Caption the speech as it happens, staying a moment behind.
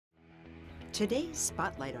Today's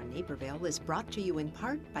Spotlight on Naperville is brought to you in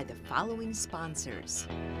part by the following sponsors.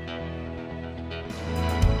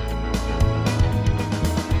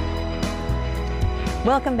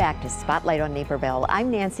 Welcome back to Spotlight on Naperville. I'm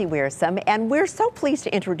Nancy Wearsome, and we're so pleased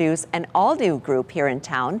to introduce an all-new group here in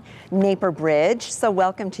town, NaperBridge. So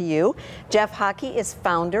welcome to you. Jeff Hockey is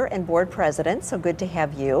founder and board president, so good to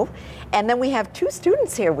have you. And then we have two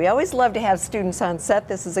students here. We always love to have students on set.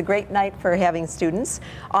 This is a great night for having students.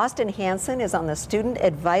 Austin Hansen is on the Student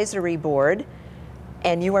Advisory Board.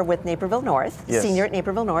 And you are with Naperville North, yes. Senior at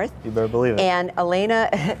Naperville North. You better believe it. And Elena,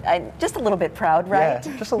 just a little bit proud, right?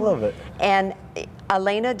 Yeah, just a little bit. And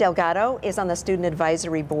Elena Delgado is on the Student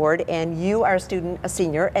Advisory Board, and you are a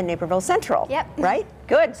senior at Naperville Central. Yep. Right?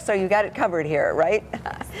 Good. So you got it covered here, right?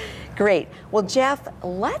 Great. Well, Jeff,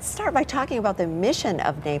 let's start by talking about the mission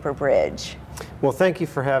of NaperBridge. Well, thank you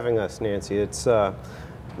for having us, Nancy. It's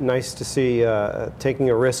nice to see taking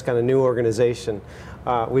a risk on a new organization.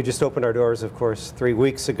 We just opened our doors, of course, 3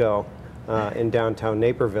 weeks ago in downtown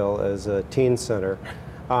Naperville as a teen center.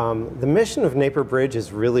 The mission of NaperBridge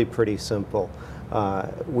is really pretty simple.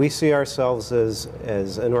 We see ourselves as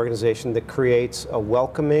an organization that creates a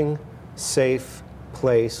welcoming, safe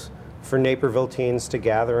place for Naperville teens to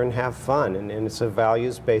gather and have fun, and it's a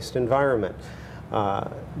values-based environment.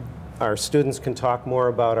 Our students can talk more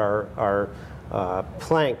about our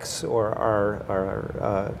planks or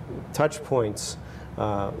our touch points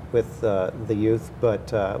with the youth,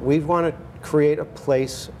 but we want to create a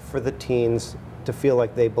place for the teens to feel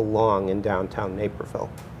like they belong in downtown Naperville.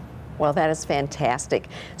 Well, that is fantastic.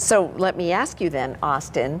 So let me ask you then,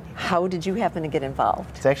 Austin, how did you happen to get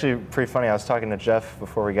involved? It's actually pretty funny. I was talking to Jeff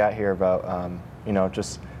before we got here about, you know,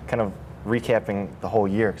 just kind of recapping the whole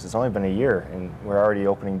year, because it's only been a year and we're already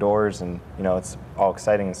opening doors and, you know, it's all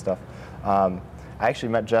exciting and stuff. I actually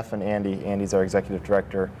met Jeff and Andy. Andy's our executive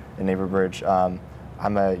director in NaperBridge.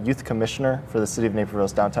 I'm a youth commissioner for the City of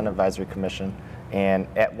Naperville's Downtown Advisory Commission, and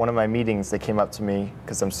at one of my meetings they came up to me,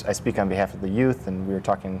 because I speak on behalf of the youth, and we were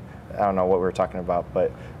talking, I don't know what we were talking about,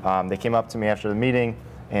 but they came up to me after the meeting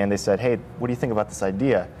and they said, hey, what do you think about this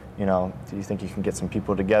idea? You know, do you think you can get some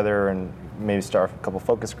people together and maybe start a couple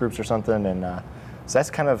focus groups or something? And so that's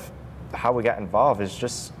kind of how we got involved, is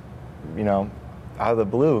just, you know, out of the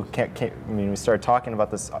blue. I mean, we started talking about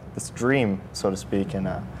this dream, so to speak, and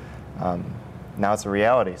now it's a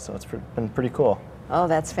reality, so it's been pretty cool. Oh,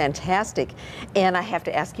 that's fantastic. And I have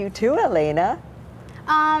to ask you too, Elena.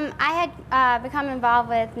 I had become involved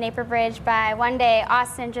with NaperBridge by one day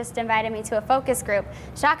Austin just invited me to a focus group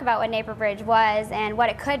to talk about what NaperBridge was and what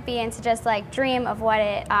it could be, and to just like dream of what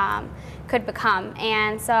it could become.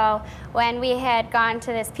 And so when we had gone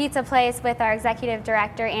to this pizza place with our executive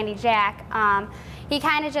director, Andy Jack, he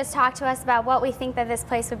kind of just talked to us about what we think that this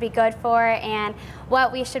place would be good for and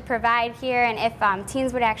what we should provide here, and if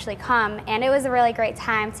teens would actually come. And it was a really great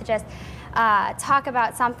time to just talk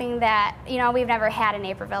about something that, you know, we've never had in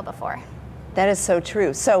Naperville before. That is so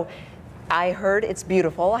true. So I heard it's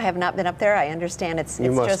beautiful. I have not been up there. I understand it's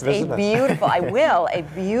just a beautiful, I will, a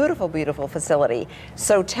beautiful, beautiful facility.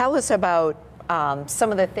 So tell us about some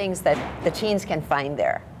of the things that the teens can find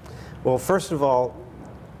there. Well, first of all,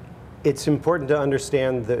 it's important to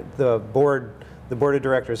understand that the board of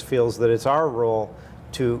directors feels that it's our role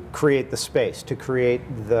to create the space, to create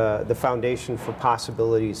the foundation for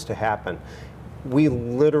possibilities to happen. We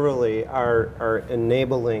literally are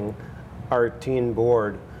enabling our teen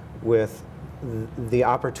board with the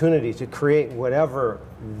opportunity to create whatever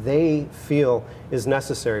they feel is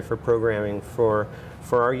necessary for programming for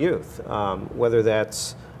our youth, whether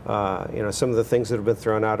that's you know, some of the things that have been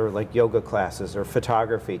thrown out are like yoga classes or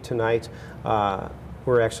photography. Tonight,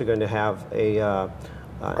 we're actually going to have an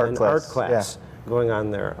art class going on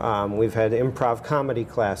there. We've had improv comedy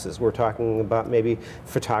classes. We're talking about maybe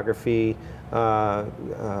photography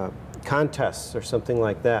contests or something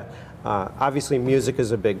like that. Obviously, music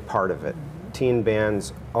is a big part of it. Teen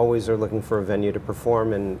bands always are looking for a venue to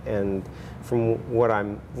perform, and from what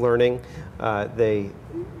I'm learning, they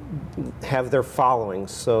have their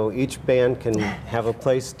followings, so each band can have a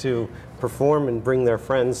place to perform and bring their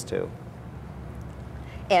friends to.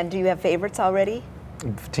 And do you have favorites already?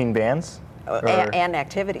 Teen bands? And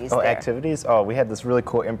activities. Oh, there. activities? Oh, we had this really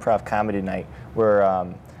cool improv comedy night where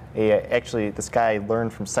actually this guy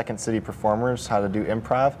learned from Second City Performers how to do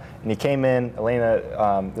improv, and he came in, Elena,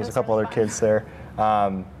 there's a couple other kids there,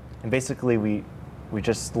 and basically we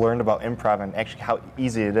just learned about improv and actually how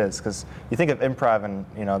easy it is, because you think of improv and,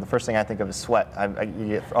 you know, the first thing I think of is sweat. You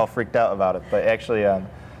get all freaked out about it, but actually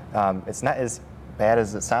it's not as bad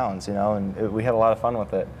as it sounds, you know, and we had a lot of fun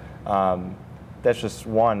with it. that's just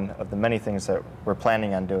one of the many things that we're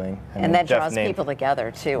planning on doing. And that draws people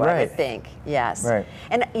together too, Right. I would think. Yes. Right.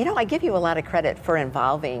 And you know, I give you a lot of credit for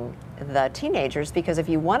involving the teenagers, because if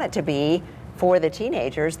you want it to be for the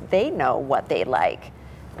teenagers, they know what they like.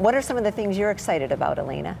 What are some of the things you're excited about,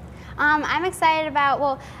 Elena? I'm excited about,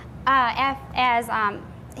 well, as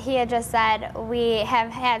he had just said, we have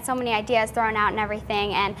had so many ideas thrown out and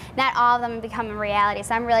everything, and not all of them have become a reality.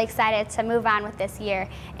 So I'm really excited to move on with this year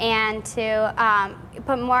and to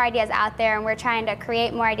put more ideas out there. And we're trying to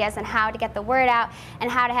create more ideas on how to get the word out and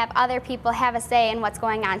how to have other people have a say in what's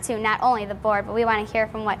going on too. Not only the board, but we want to hear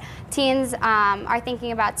from what teens are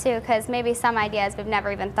thinking about too, because maybe some ideas we've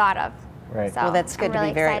never even thought of. Right. So Well, that's good I'm really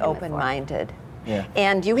to be very excited to move forward. open-minded. Yeah.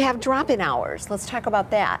 And you have drop-in hours. Let's talk about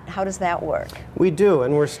that. How does that work? We do,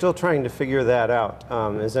 and we're still trying to figure that out.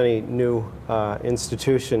 As any new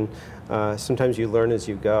institution, sometimes you learn as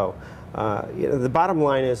you go. You know, the bottom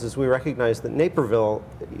line is we recognize that Naperville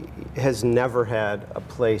has never had a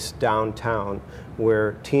place downtown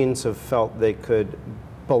where teens have felt they could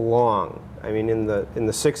belong. I mean, in the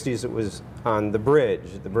 60s, it was on the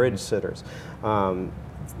bridge sitters.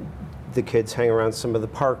 The kids hang around some of the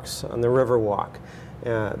parks on the Riverwalk.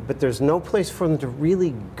 But there's no place for them to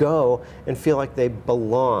really go and feel like they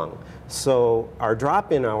belong. So our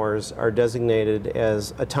drop-in hours are designated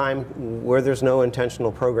as a time where there's no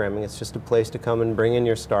intentional programming. It's just a place to come and bring in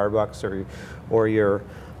your Starbucks or your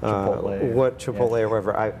Chipotle or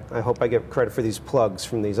whatever. I hope I get credit for these plugs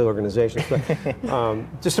from these organizations.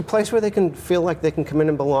 But just a place where they can feel like they can come in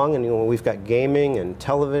and belong. And you know, we've got gaming and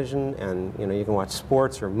television, and you know, you can watch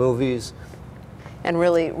sports or movies. And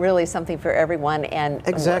really something for everyone. And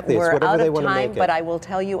exactly, we're it's out they of want to time, make it. but I will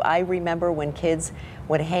tell you, I remember when kids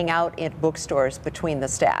would hang out at bookstores between the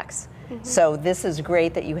stacks. So this is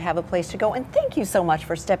great that you have a place to go. And thank you so much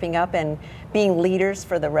for stepping up and being leaders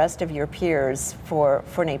for the rest of your peers for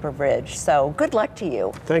NaperBridge. So good luck to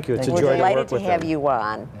you. Thank you. It's a We're joy to work delighted with to have them. you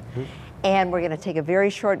on. And we're going to take a very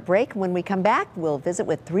short break. When we come back, we'll visit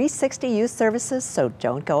with 360 Youth Services, so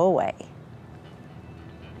don't go away.